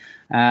already.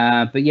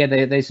 But yeah,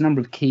 there's a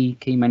number of key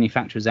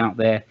manufacturers out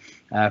there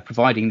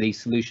providing these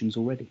solutions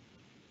already.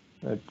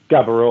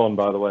 Gaborone,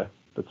 by the way,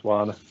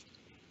 Botswana.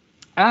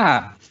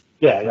 Ah.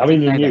 Yeah, I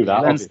mean, you knew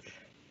that, obviously.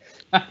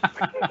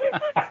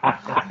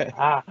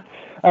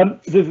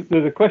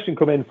 There's a question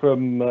coming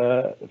from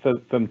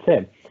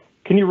Tim.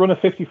 Can you run a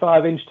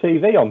 55-inch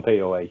TV on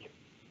PoE?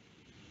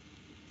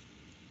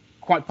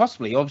 Quite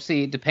possibly.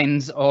 Obviously, it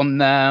depends on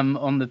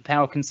the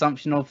power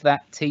consumption of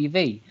that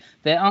TV.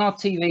 There are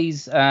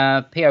TVs,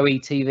 PoE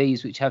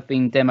TVs, which have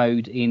been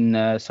demoed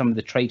in some of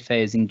the trade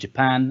fairs in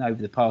Japan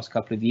over the past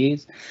couple of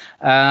years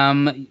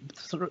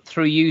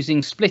through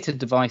using splitter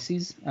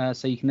devices.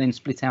 So you can then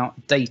split out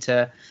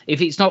data.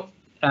 If it's not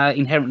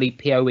inherently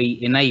PoE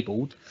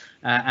enabled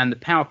and the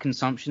power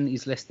consumption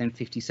is less than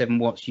 57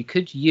 watts, you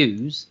could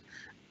use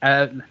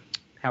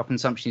power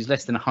consumption is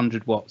less than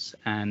 100 watts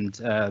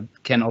and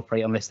can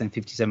operate on less than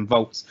 57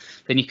 volts,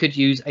 then you could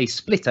use a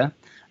splitter,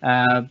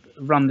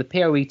 run the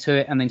PoE to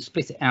it, and then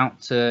split it out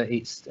to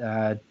its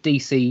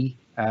DC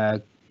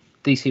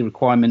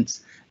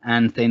requirements,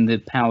 and then the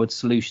powered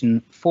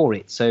solution for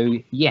it. So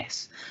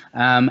yes,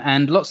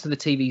 and lots of the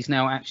TVs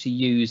now actually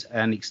use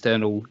an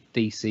external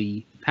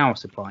DC power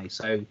supply,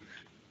 so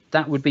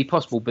that would be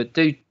possible. But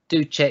do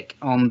check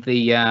on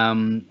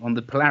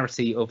the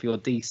polarity of your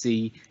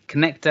DC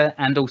connector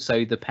and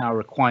also the power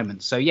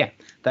requirements. So yeah,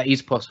 that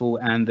is possible,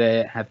 and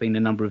there have been a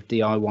number of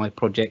DIY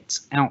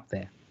projects out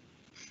there.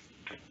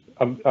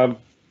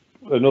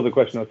 Another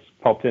question that's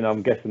popped in,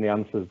 I'm guessing the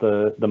answer is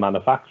the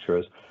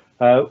manufacturers.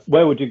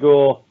 Where would you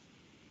go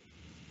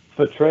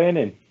for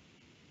training?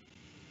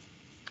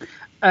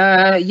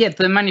 Yeah,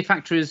 the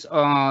manufacturers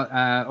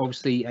are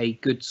obviously a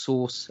good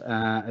source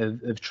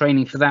of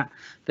training for that.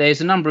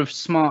 There's a number of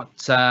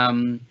smart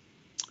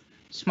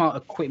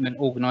equipment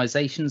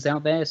organizations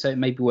out there, so it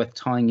may be worth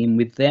tying in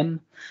with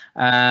them.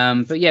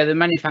 But yeah, the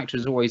manufacturer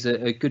is always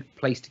a good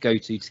place to go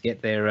to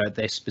get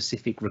their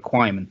specific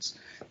requirements.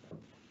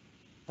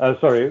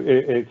 Sorry,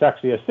 it's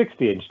actually a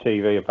 60-inch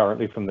TV,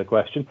 apparently, from the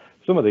question.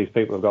 Some of these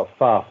people have got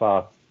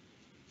far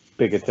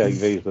bigger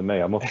TVs than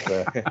me, I must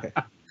say.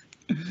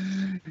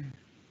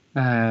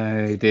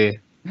 Oh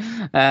dear.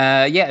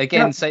 Yeah,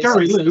 again, yeah,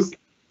 Gary, Luke.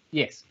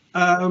 Yes.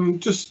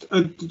 Just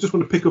want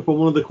to pick up on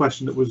one of the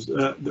questions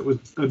that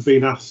had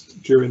been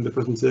asked during the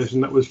presentation.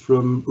 That was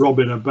from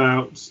Robin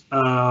about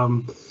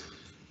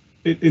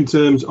in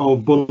terms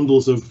of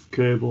bundles of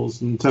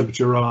cables and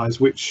temperature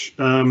rise, which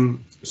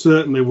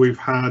certainly we've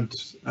had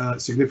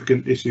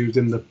significant issues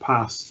in the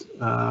past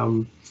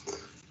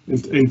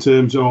in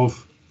terms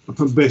of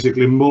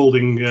basically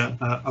moulding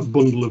a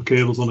bundle of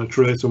cables on a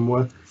tray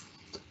somewhere.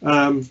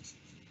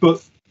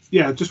 But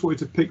yeah, just wanted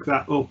to pick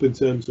that up in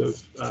terms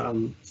of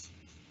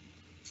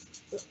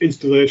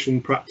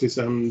installation practice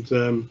and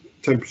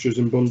temperatures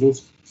in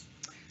bundles.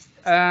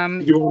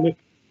 Do you want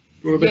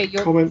to make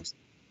comments?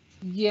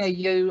 Yeah,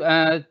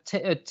 a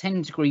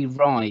 10-degree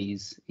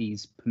rise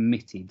is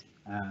permitted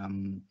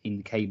in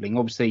the cabling.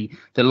 Obviously,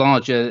 the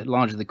larger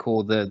the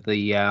core, the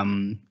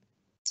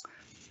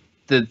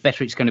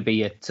better it's going to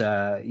be at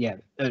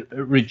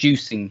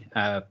reducing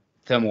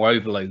thermal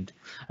overload.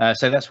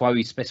 So that's why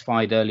we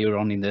specified earlier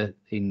on in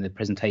the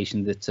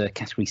presentation that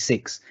category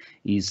 6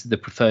 is the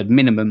preferred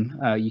minimum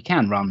you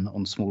can run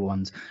on smaller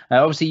ones.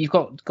 Obviously, you've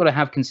got to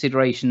have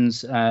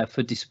considerations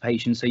for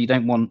dissipation, so you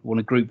don't want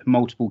to group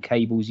multiple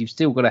cables. You've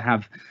still got to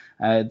have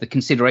the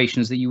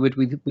considerations that you would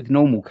with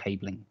normal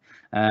cabling,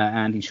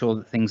 and ensure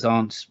that things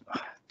aren't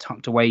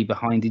tucked away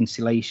behind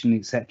insulation,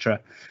 etc.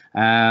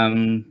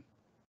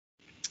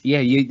 Yeah,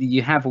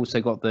 you have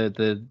also got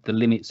the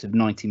limits of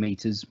 90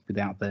 meters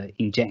without the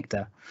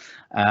injector,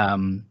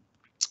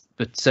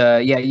 but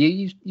yeah,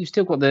 you've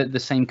still got the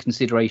same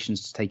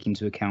considerations to take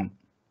into account.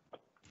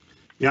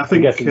 Yeah, I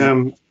think it's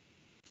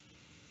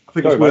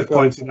worth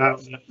pointing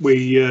out that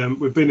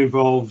we've been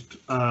involved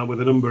with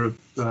a number of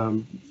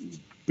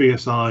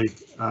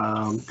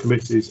BSI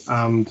committees,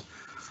 and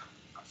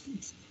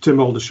Tim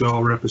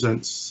Aldershaw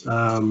represents the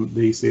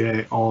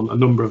ECA on a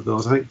number of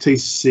those. I think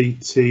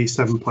TCT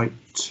 7.2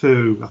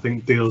 I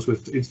think deals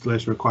with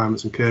installation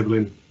requirements and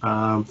cabling,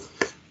 and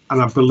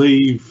I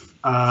believe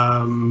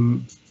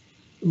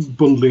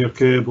bundling of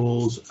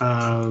cables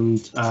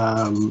and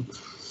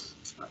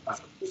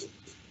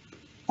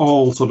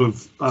all sort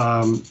of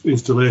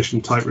installation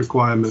type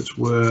requirements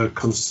were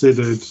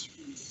considered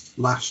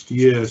last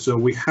year. So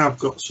we have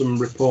got some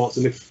reports,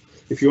 and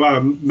if you are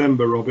a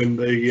member, Robin,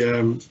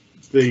 the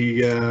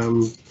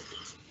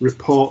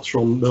reports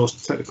from those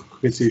technical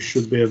committees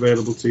should be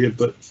available to you.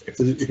 But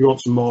if you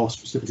want some more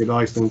specific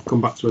advice, then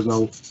come back to us,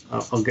 and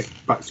I'll get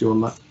back to you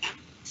on that.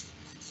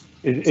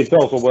 It's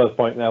also worth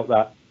pointing out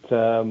that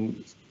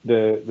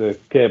the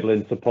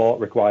cabling support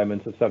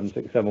requirements of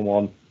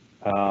 7671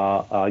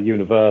 are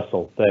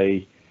universal.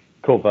 They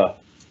cover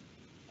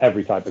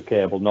every type of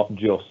cable, not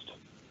just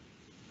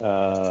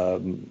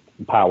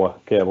power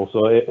cable.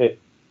 So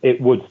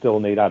it would still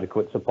need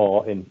adequate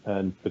support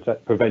and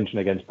prevention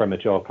against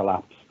premature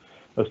collapse,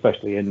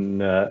 especially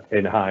in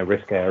high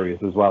risk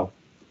areas as well.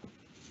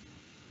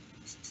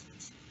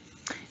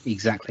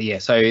 Exactly, yeah.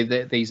 So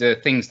these are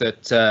things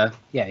that,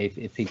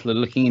 if people are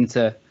looking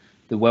into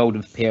the world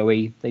of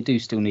PoE, they do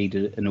still need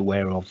an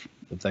aware of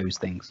those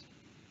things.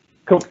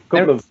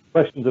 Couple of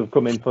questions have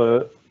come in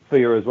for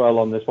you as well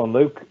on this one,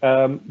 Luke.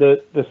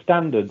 The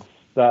standards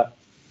that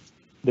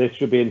this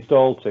should be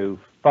installed to,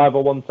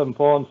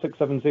 50174 and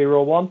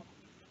 6701?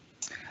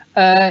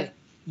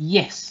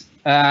 Yes.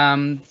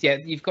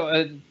 You've got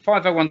a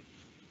 501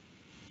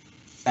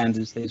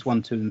 standards. There's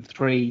 1, 2, and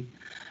 3.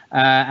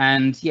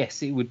 And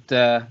yes, it would.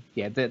 They're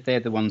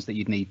the ones that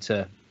you'd need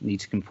to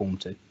conform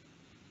to.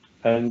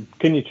 And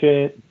can you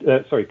can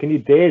you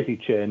daisy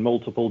chain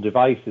multiple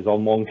devices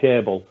on one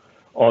cable,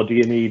 or do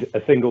you need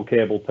a single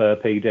cable per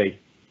PD?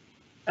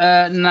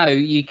 No,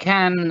 you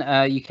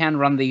can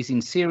run these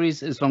in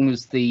series as long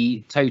as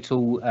the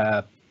total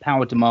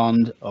power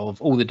demand of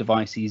all the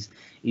devices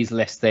is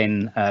less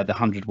than the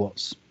 100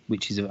 watts,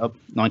 which is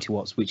 90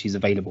 watts, which is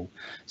available.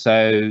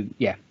 So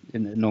yeah,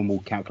 normal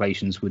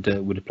calculations would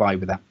apply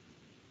with that.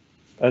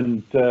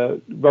 And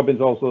Robin's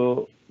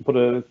also put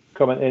a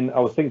comment in. I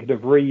was thinking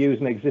of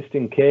reusing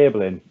existing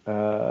cabling.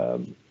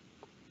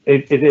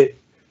 Is it?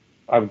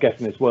 I'm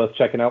guessing it's worth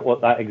checking out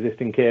what that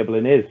existing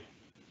cabling is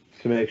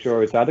to make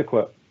sure it's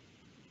adequate.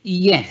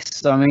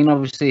 Yes, I mean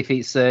obviously if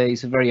it's a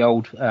very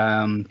old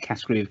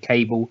category of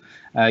cable,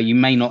 you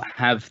may not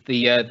have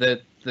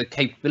the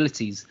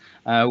capabilities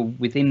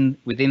within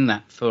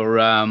that for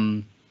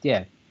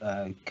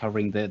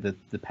covering the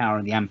power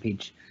and the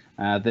ampage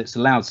that's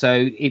allowed.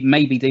 So it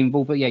may be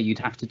doable, but yeah, you'd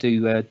have to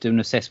do an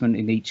assessment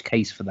in each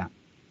case for that.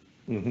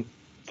 Mm-hmm.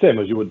 Same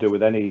as you would do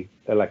with any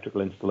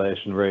electrical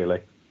installation, really.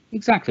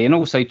 Exactly, and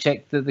also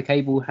check that the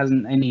cable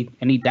hasn't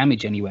any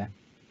damage anywhere.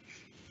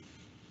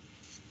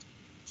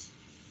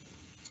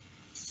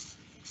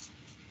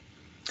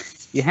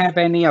 You have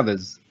any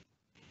others?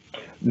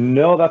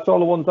 No, that's all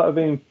the ones that have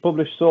been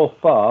published so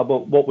far.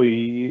 But what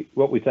we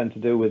tend to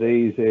do with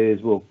these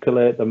is we'll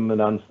collate them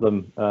and answer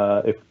them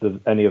if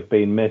any have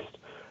been missed.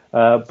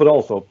 But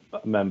also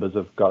members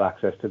have got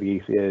access to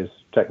the ECA's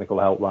technical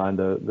helpline,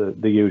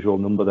 the usual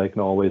number. They can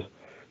always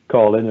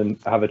call in and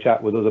have a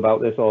chat with us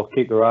about this, or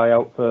keep their eye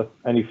out for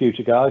any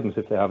future guidance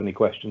if they have any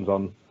questions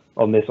on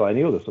this or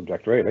any other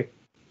subject, really.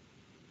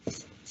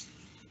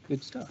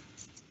 Good stuff.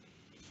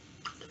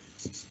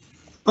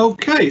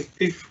 Okay,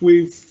 if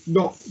we've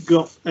not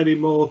got any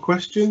more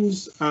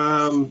questions,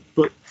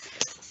 but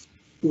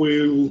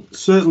we'll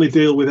certainly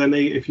deal with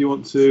any. If you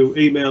want to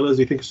email us,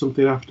 you think of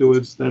something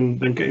afterwards, then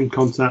get in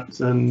contact,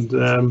 and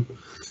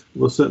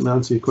we'll certainly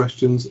answer your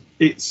questions.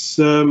 It's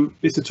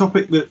a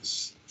topic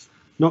that's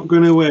not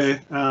going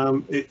away.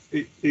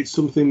 It's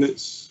something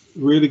that's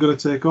really going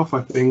to take off.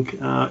 I think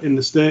in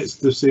the States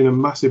they've seen a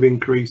massive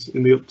increase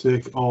in the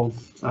uptake of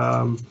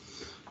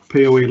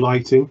PoE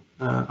lighting,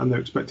 and they're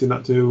expecting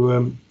that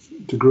to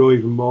grow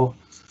even more.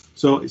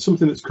 So it's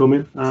something that's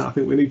coming. I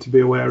think we need to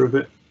be aware of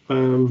it.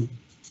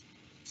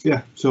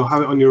 So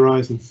have it on your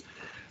horizon.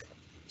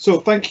 So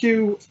thank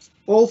you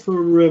all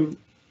for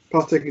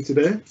partaking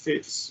today.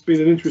 It's been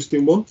an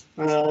interesting one,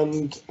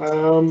 and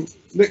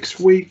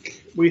next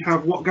week we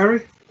have what,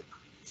 Gary?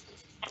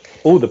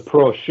 Oh, the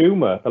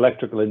prosumer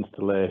electrical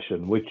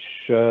installation, which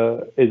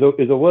is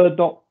a word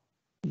not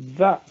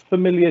that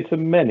familiar to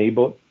many,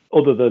 but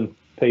other than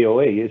PoE,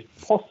 is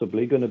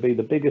possibly going to be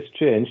the biggest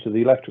change to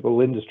the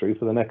electrical industry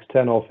for the next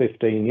 10 or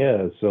 15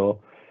 years. So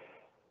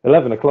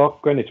 11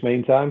 o'clock Greenwich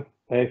Mean Time.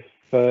 If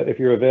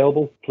you're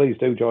available, please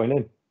do join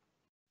in.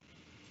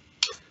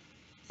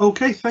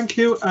 Okay, thank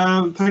you.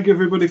 Thank you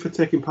everybody for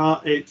taking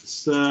part.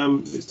 It's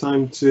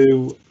time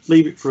to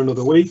leave it for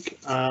another week.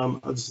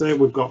 As I say,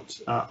 we've got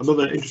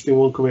another interesting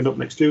one coming up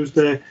next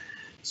Tuesday.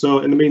 So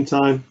in the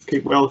meantime,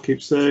 keep well,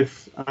 keep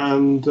safe,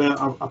 and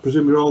I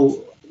presume you're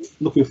all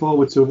looking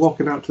forward to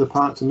walking out to the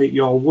park to meet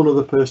your one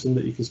other person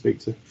that you can speak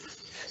to.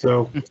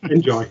 So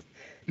enjoy.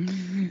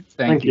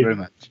 Thank you very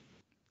much.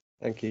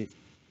 Thank you.